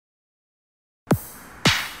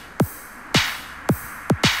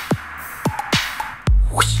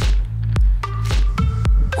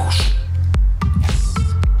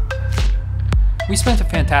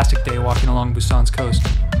fantastic day walking along Busan's coast.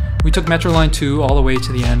 We took Metro Line 2 all the way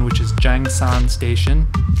to the end, which is Jangsan Station.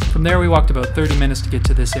 From there we walked about 30 minutes to get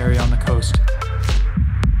to this area on the coast.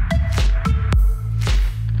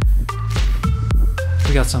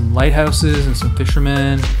 We got some lighthouses and some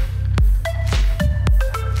fishermen.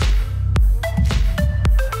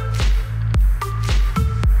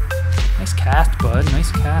 Nice cast, bud.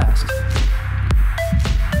 Nice cast.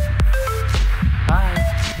 Bye.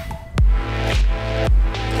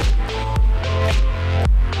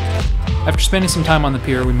 After spending some time on the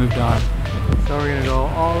pier, we moved on. So we're gonna go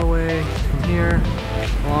all the way from here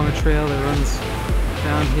along a trail that runs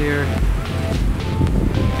down here.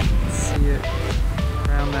 See it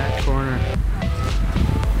around that corner.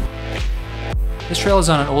 This trail is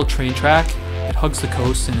on an old train track. It hugs the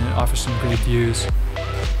coast and it offers some great views.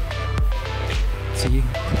 See,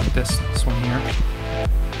 like this one here.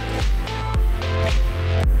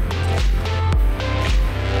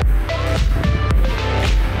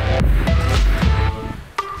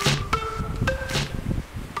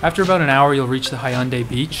 After about an hour, you'll reach the Haeundae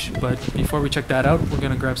Beach, but before we check that out, we're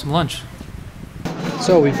gonna grab some lunch.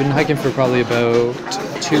 So we've been hiking for probably about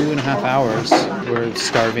 2.5 hours. We're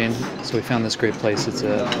starving, so we found this great place. It's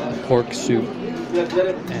a pork soup,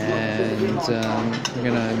 and we're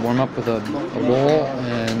gonna warm up with a bowl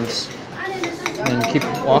and keep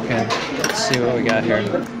walking. Let's see what we got here.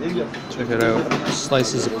 Check it out.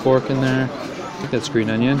 Slices of pork in there. I think that's green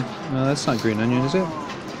onion. No, that's not green onion, is it?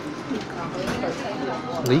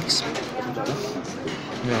 Leeks.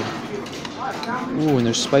 Yeah. Ooh, and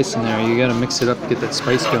there's spice in there. You gotta mix it up to get that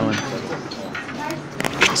spice going.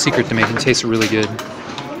 Secret to making it taste really good.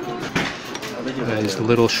 These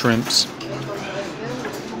little shrimps.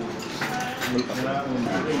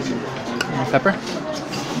 Pepper.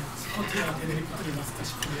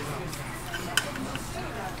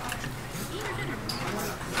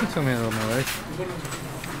 Tell me a little more, right?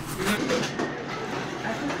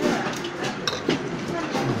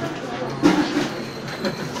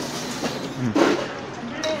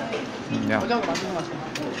 Yeah.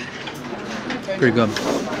 Pretty good.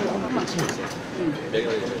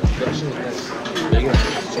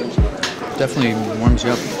 Definitely warms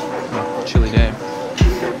you up on a chilly day.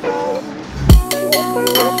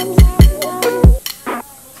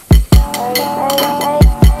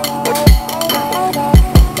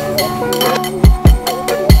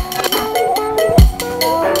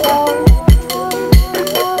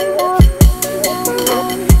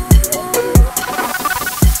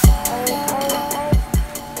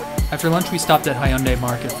 After lunch, we stopped at Haeundae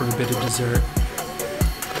Market for a bit of dessert.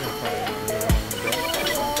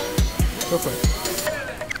 Go for it.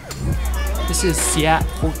 This is ssiat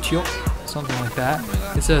hotteok, something like that.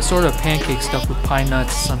 It's a sort of pancake stuffed with pine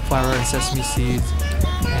nuts, sunflower, and sesame seeds.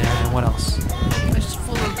 And what else? It's just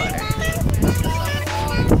full of butter.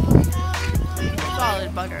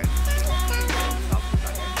 Solid butter.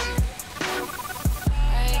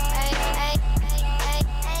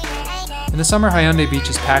 In the summer, Haeundae Beach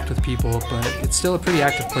is packed with people, but it's still a pretty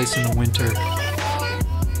active place in the winter.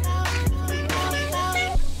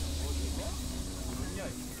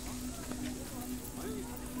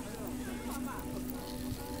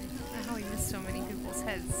 Oh, we missed so many people's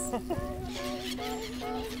heads.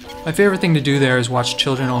 My favorite thing to do there is watch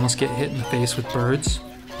children almost get hit in the face with birds.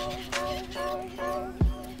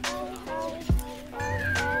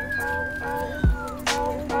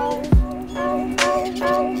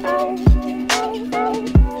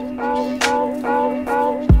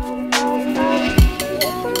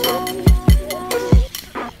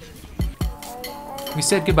 We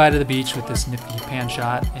said goodbye to the beach with this nifty pan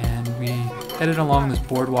shot, and we headed along this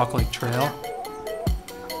boardwalk-like trail.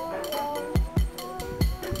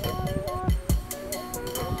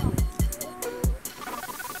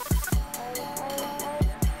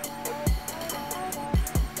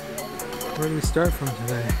 Where do we start from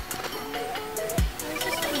today?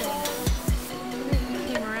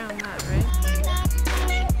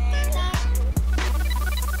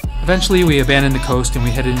 Eventually, we abandoned the coast and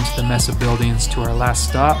we headed into the mess of buildings to our last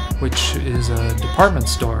stop, which is a department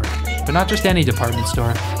store. But not just any department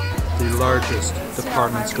store. The largest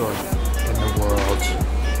department store in the world.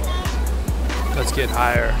 Let's get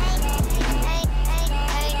higher.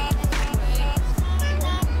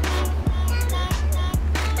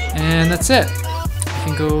 And that's it. I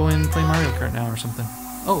can go and play Mario Kart now or something.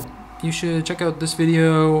 Oh, you should check out this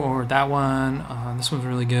video or that one. This one's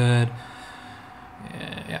really good.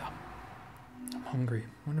 Yeah. I'm hungry.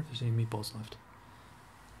 I wonder if there's any meatballs left.